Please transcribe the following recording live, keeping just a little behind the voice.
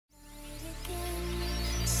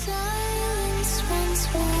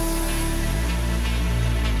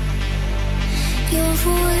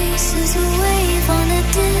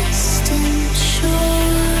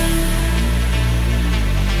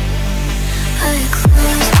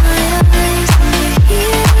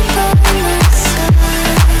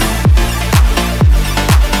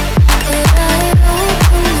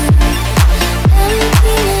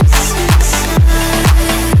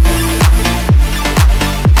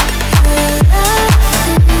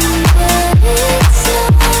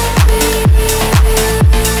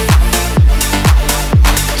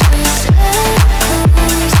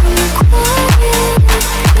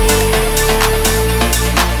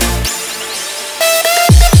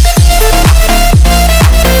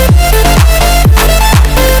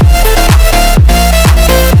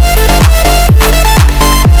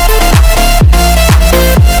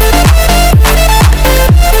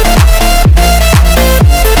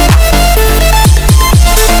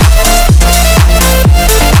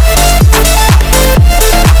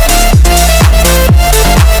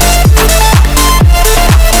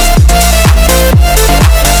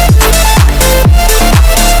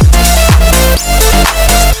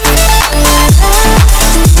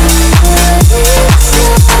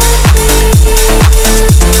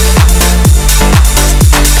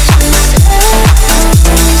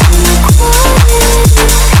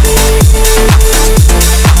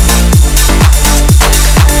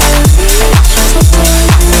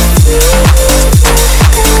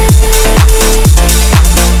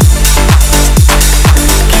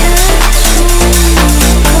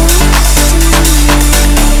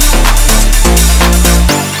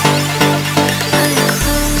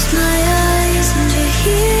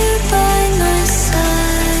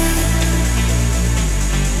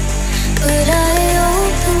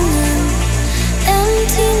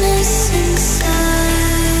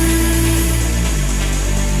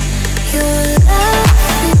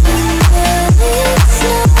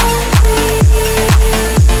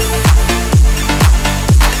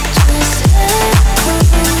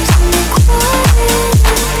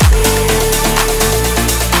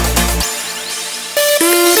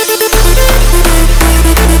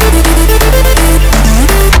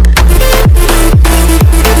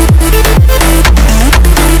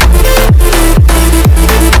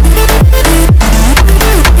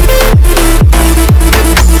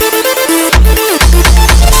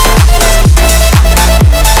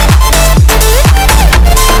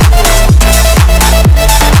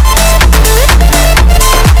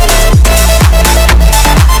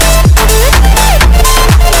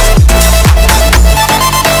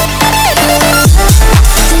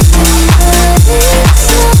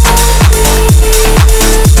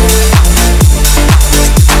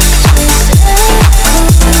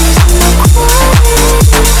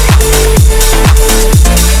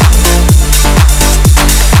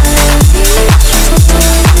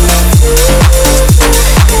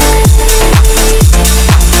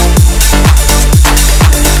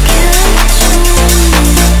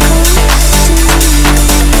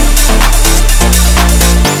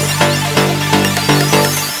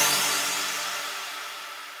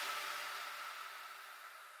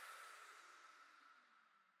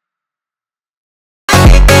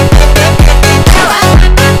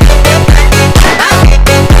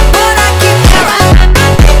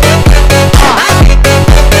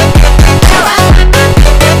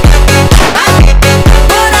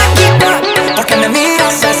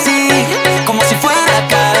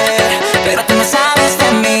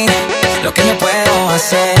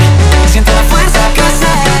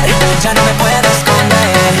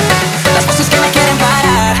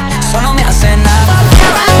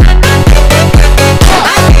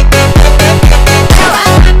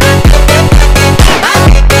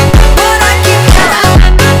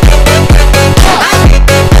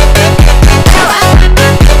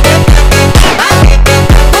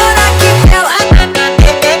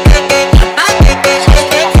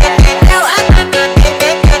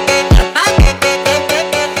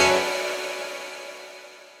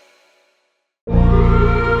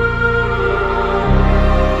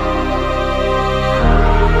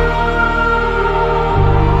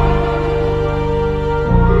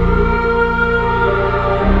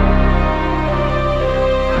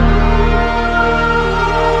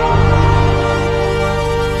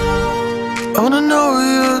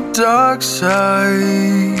dark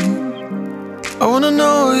side. I wanna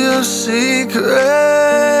know your secrets.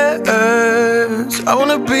 I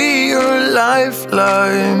wanna be your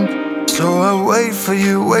lifeline. So I wait for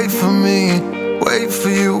you, wait for me. Wait for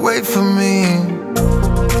you, wait for me.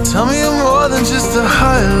 Tell me you're more than just a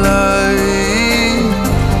highlight.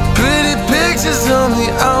 Pretty pictures on the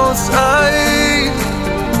outside.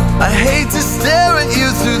 I hate to stare at you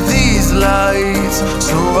through these lights.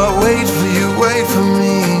 So I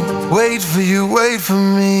wait for you, wait for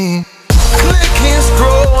me. Click and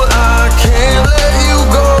scroll, I can't let you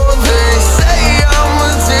go. They say I'm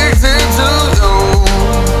addicted to you.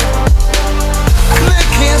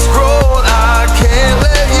 Click and scroll, I can't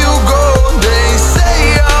let you go. They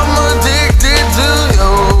say I'm addicted to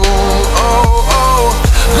you. Oh, oh,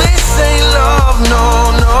 this ain't love,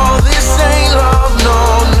 no, no. This ain't love, no,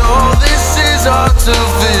 no. This is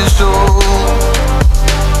artificial.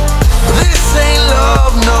 This ain't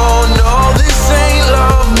love, no, no. This ain't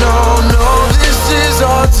love, no, no. This is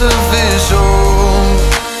artificial.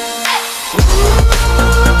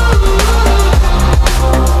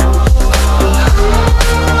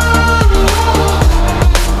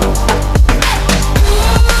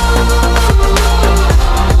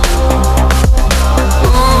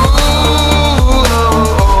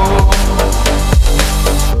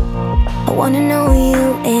 I wanna know you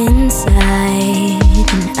inside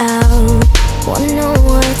and out. Wanna know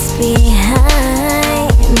what's behind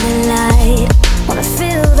the light. Wanna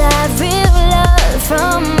feel that real love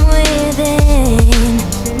from within.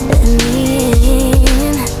 Let me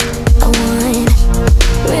in. I want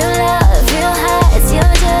real love, real hearts.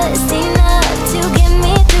 You're just enough to get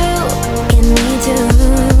me through, get me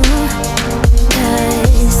through.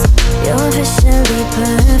 'Cause you're officially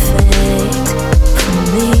perfect for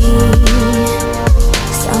me.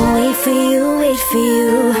 So wait for you, wait for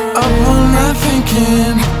you. Up all night thinking